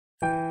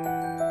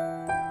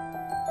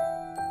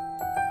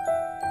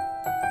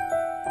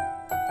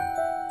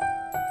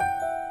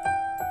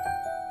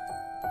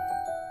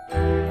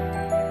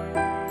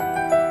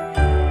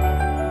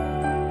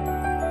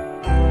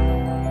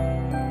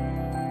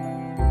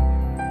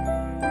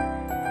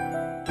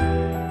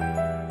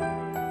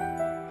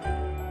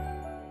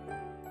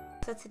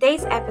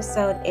today's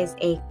episode is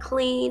a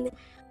clean,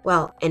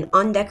 well, an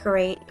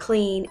undecorate,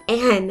 clean,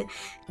 and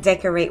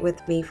decorate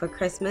with me for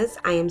Christmas.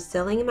 I am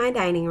still in my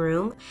dining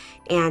room,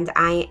 and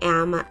I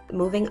am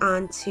moving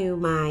on to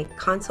my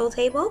console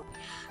table.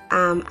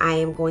 I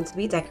am going to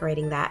be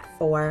decorating that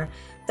for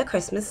the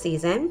Christmas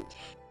season.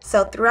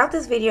 So throughout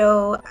this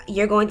video,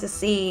 you're going to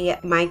see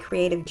my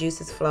creative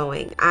juices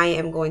flowing. I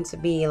am going to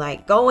be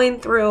like going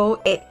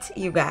through it,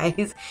 you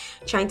guys,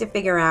 trying to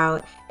figure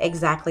out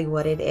exactly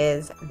what it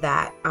is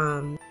that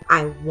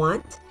I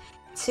want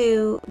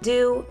to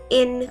do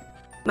in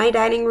my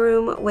dining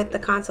room with the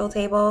console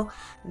table.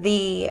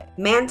 The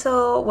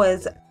mantle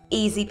was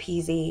easy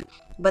peasy,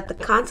 but the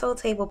console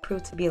table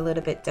proved to be a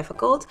little bit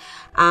difficult.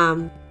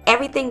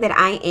 Everything that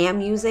I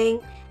am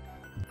using,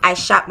 I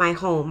shop my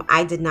home.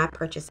 I did not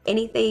purchase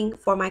anything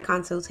for my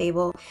console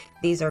table.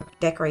 These are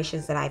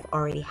decorations that I've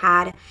already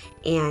had,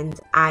 and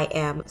I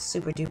am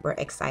super duper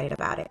excited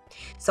about it.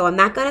 So I'm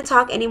not going to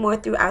talk anymore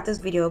throughout this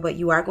video, but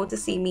you are going to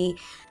see me,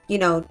 you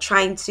know,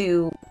 trying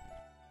to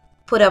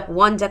put up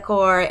one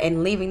decor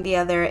and leaving the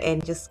other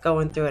and just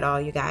going through it all,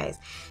 you guys.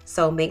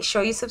 So make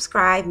sure you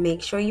subscribe,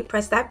 make sure you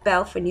press that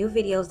bell for new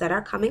videos that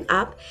are coming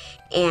up,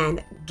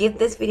 and give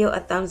this video a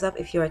thumbs up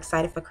if you're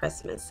excited for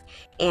Christmas.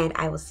 And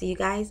I will see you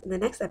guys in the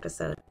next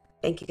episode.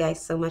 Thank you guys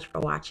so much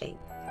for watching.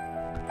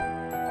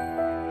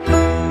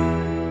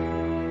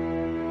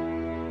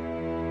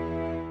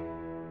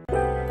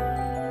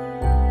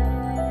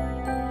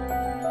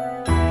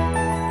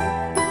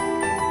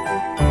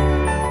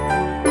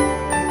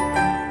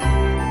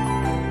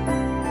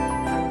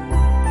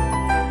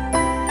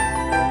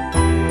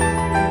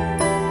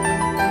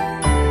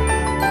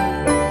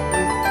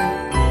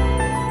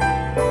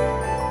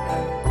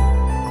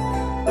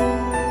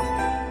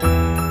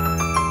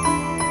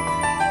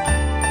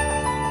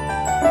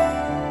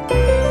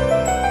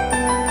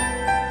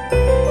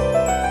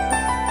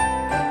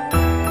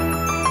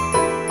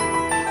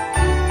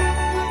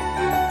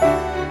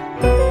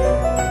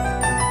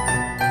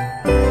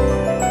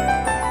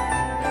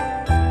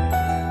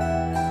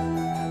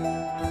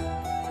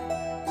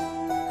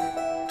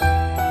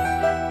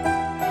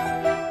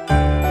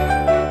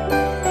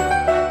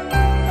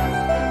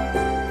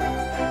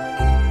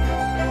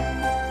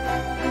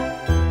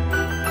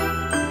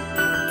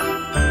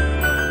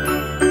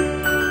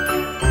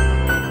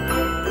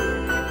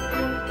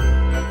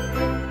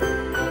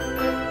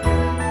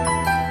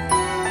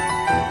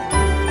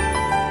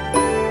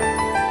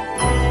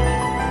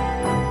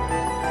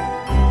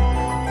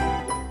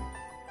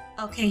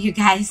 Okay, you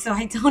guys, so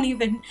I don't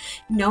even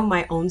know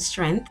my own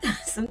strength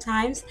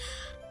sometimes.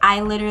 I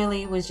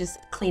literally was just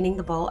cleaning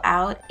the bowl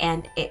out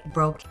and it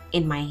broke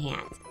in my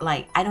hand.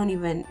 Like, I don't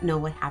even know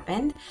what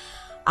happened.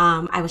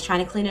 I was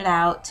trying to clean it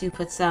out to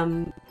put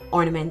some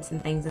ornaments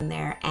and things in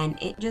there, and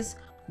it just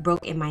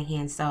broke in my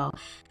hand. So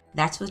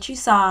that's what you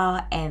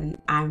saw, and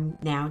I'm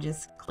now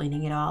just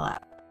cleaning it all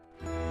up.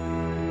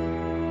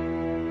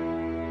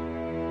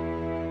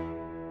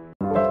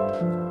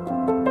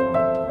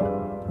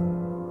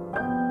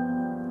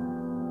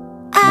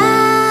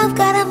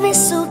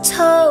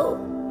 Mistletoe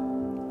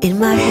in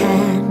my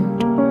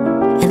hand,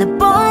 and the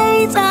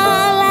boys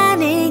are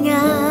lining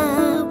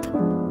up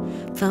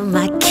for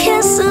my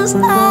kisses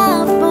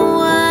all for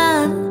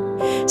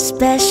one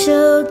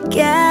special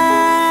guy.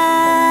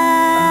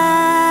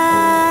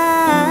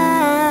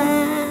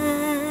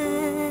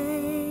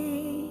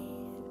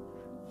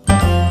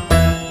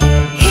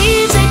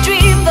 He's a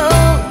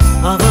dreamboat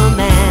of a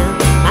man,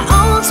 my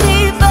own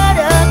sweet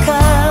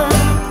buttercup.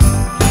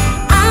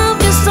 I'm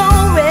just so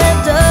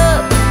revved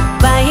up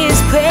by his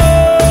presence.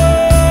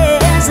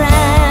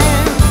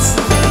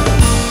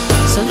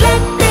 So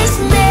let this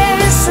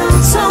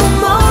mistletoe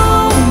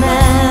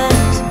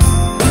moment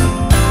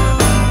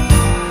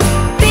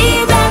be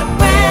that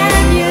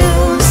brand new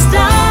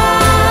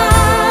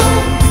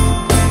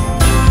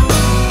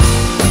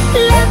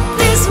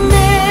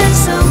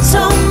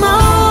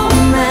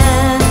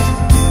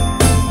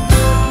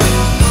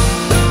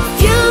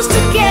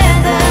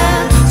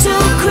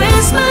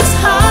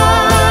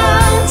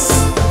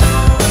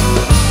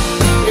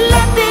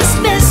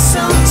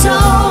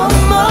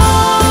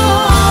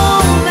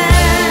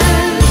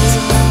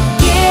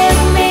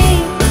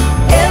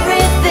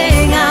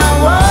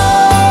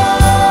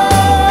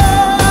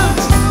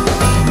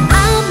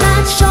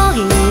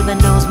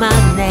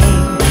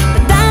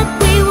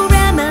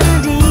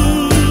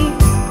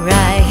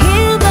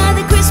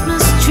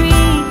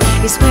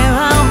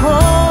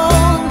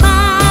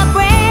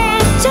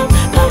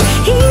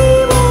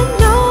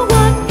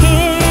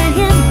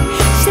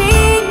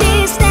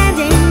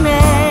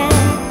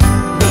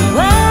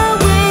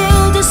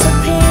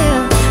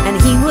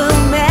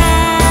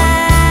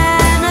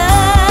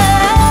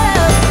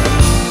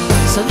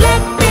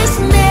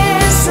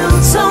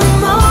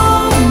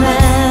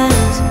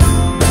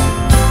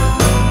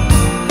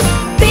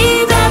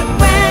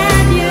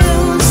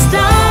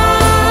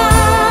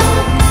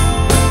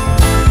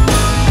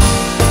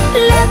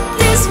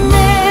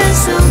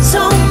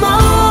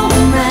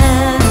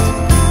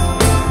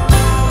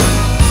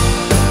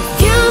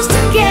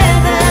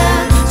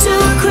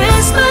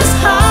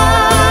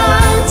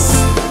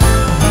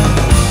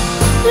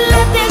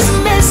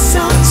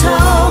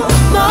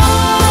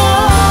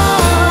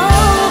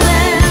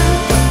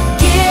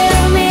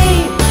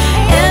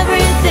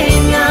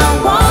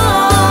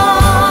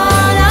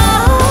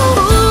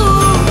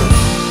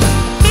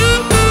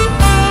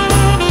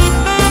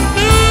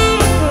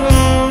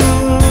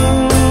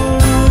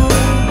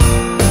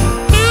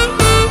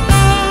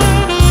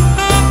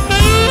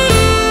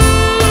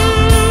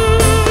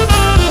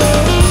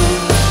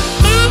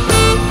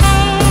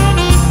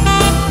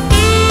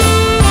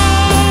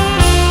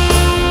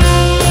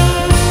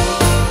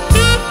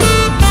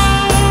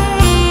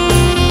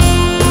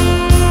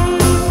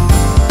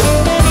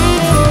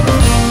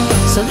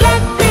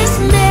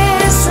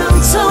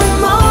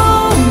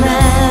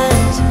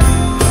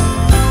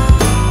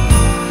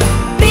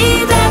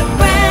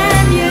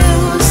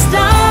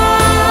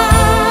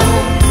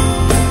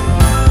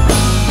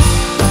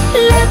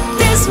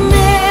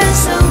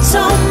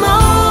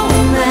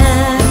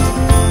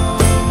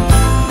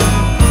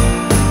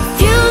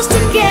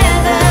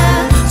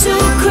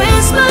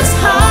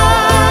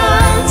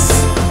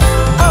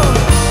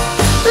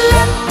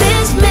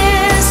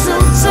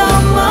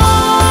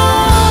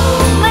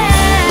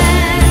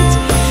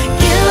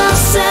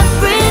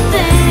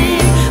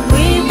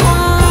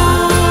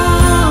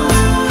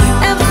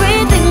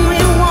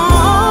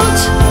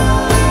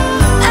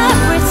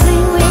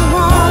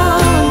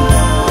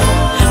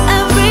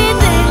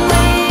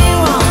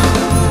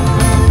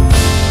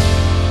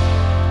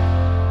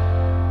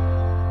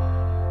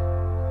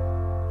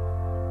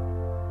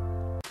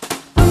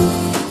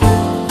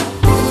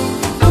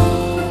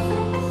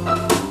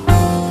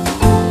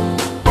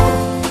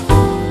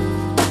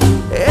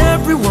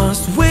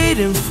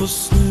waiting for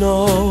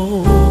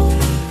snow.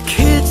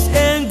 Kids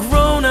and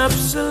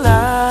grown-ups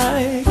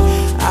alike,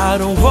 I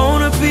don't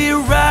wanna be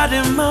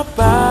riding my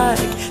bike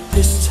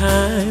this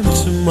time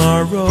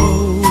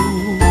tomorrow.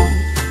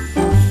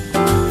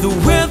 The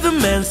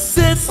weatherman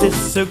says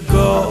it's a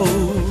go,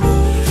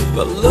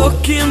 but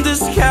look in the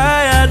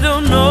sky, I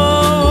don't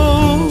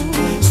know.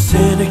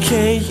 Santa,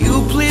 can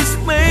you please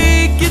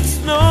make it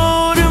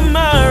snow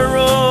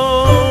tomorrow?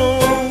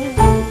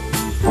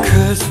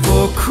 'Cause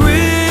for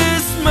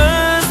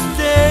Christmas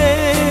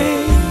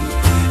Day,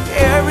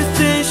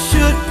 everything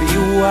should be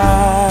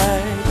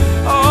white,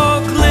 all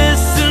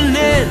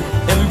glistening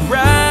and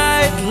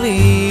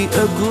brightly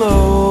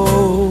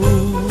aglow.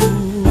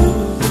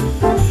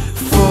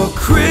 For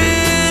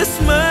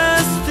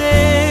Christmas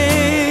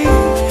Day,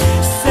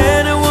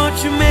 Santa, won't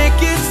you make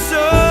it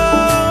so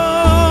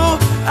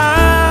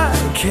I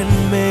can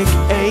make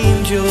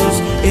angels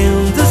in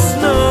the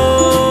snow?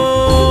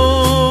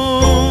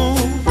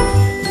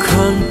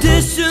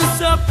 Conditions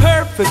are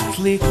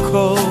perfectly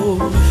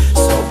cold,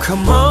 so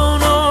come on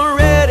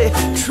already.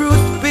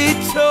 Truth be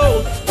told,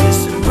 is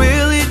it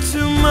really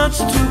too much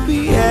to be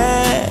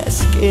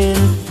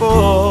asking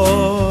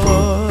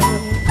for?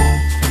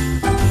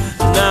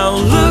 Now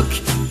look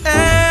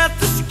at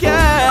the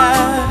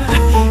sky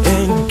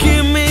and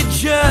give me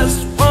just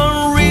one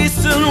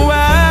reason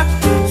why,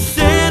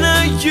 Santa,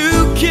 you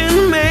can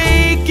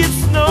make it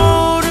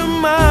snow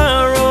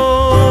tomorrow.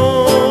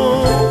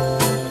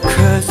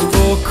 'Cause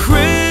for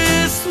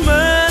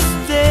Christmas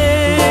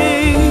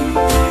Day,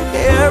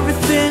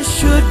 everything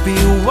should be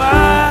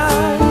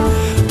white,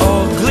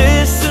 all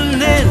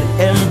glistening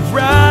and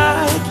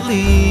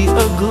brightly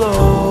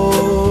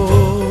aglow.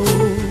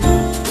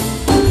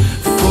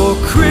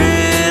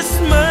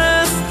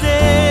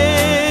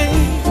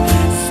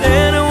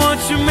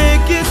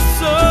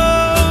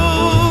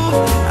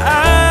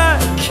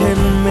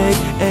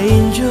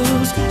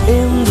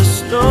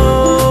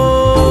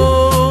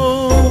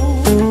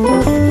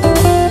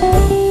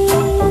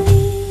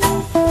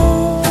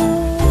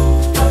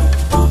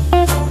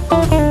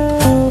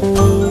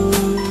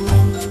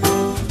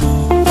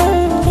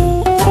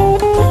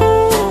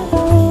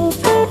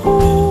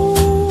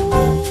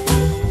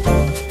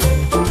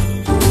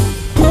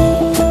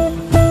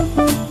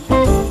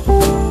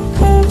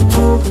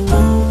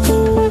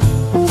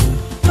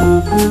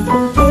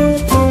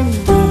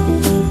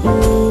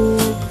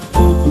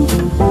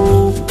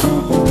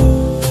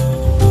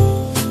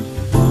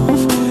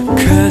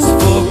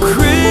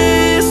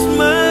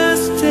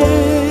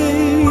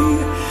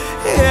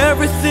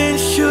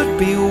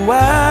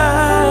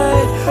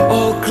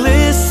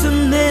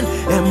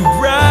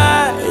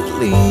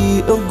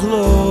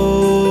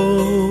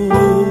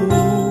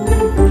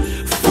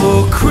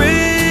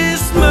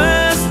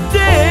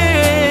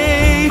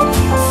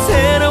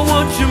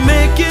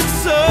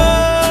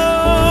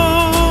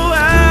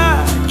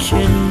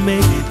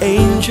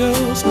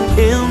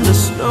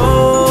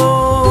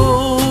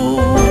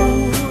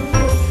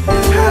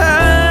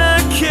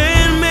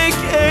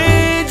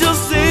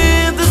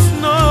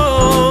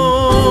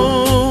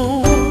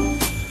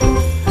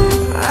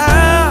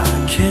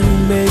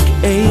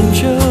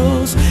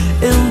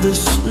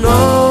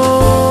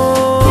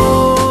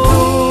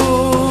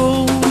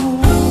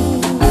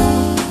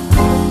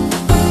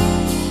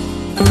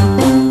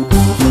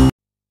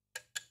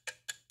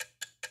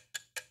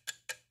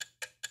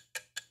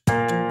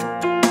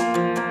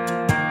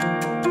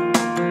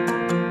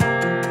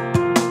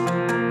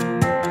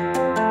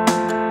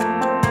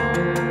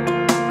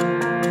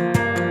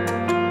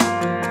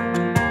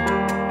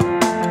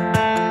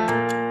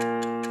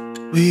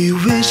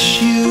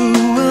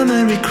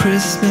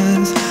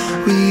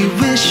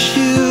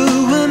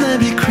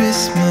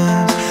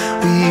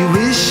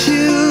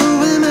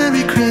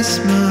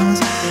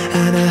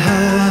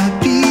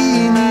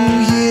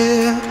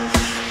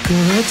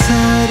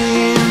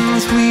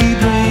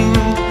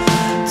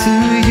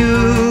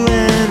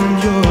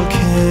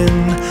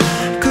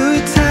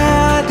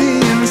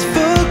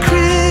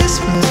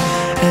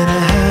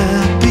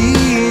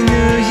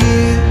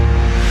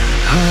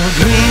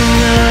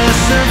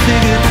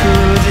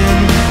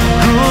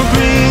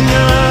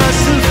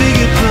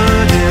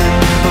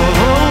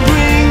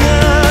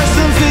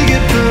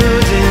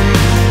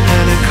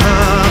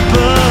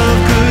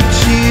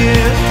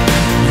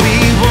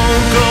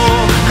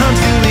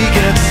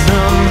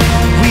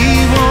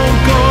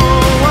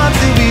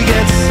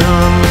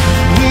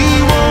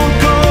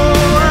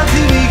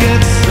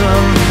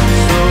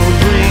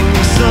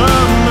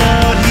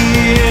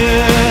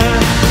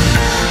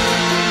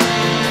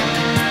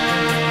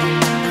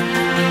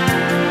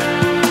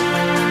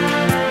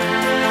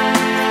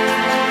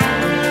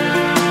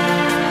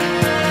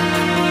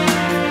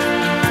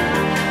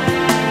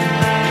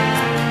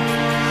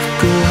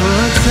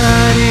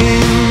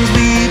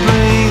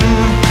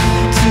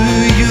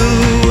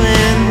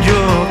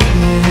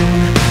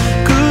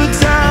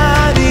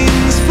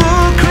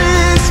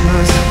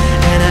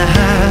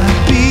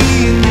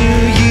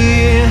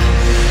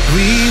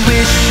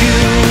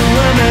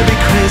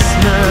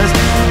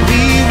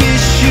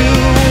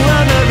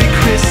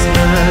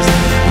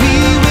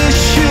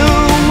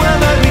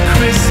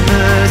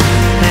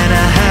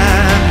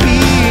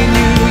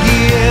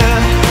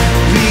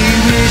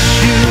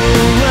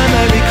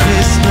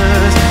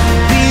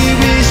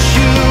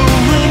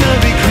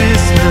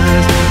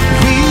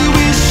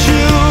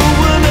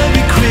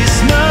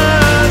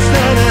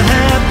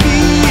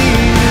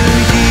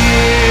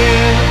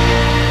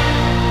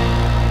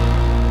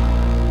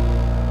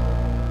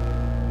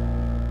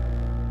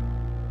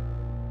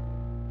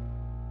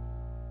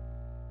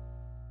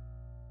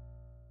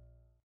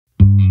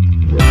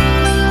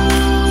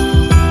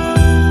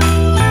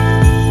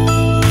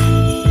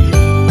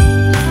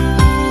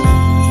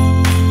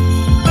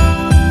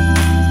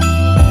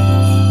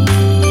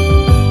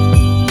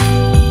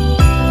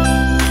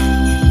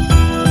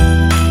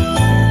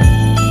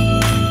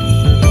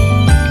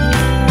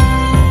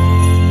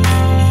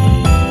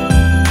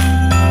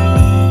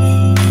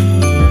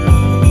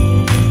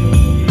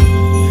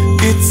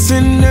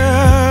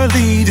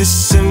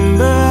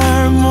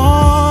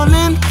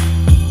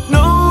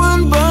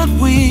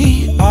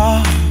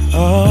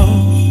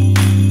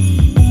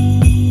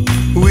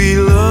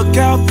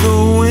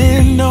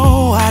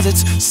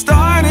 it's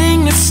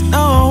starting to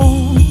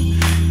snow.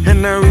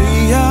 And I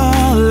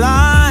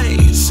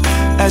realize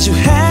as you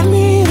hand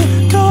me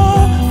the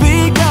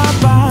coffee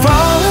cup, I'm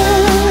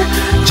falling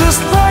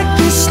just like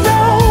these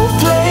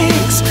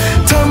snowflakes,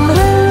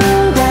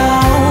 tumbling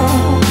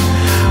down,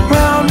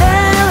 round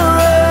and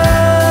round.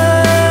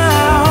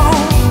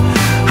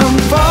 I'm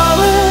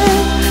falling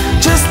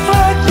just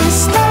like these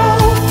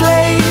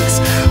snowflakes,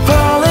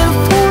 falling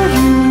for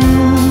you,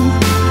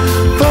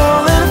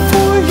 falling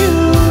for you.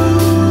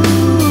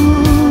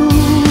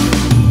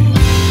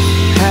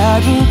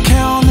 Hadn't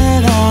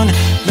counted on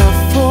love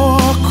for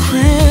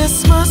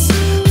Christmas.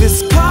 This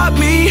caught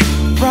me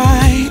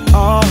right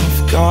off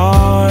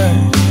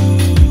guard,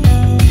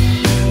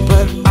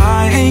 but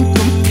I ain't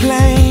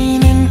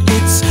complaining.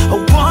 It's a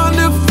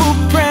wonderful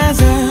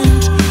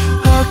present,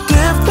 a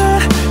gift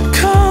that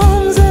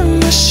comes in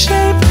the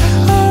shape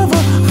of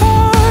a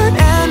heart.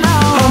 And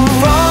I'm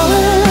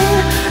falling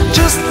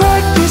just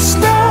like these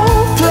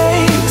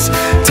snowflakes,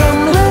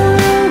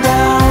 tumbling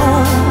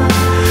down,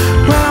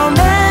 round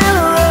and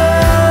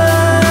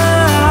round.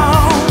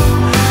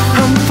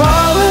 I'm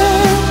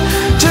falling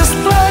just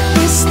like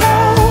these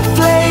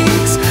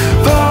snowflakes,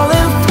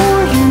 falling for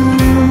you,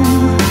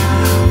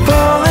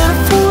 falling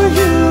for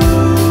you.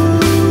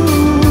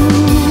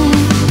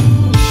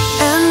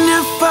 And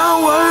if I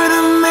were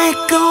to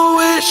make a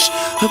wish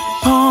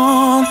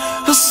upon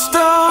a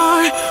star,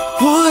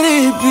 would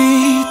it be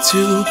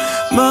too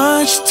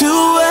much to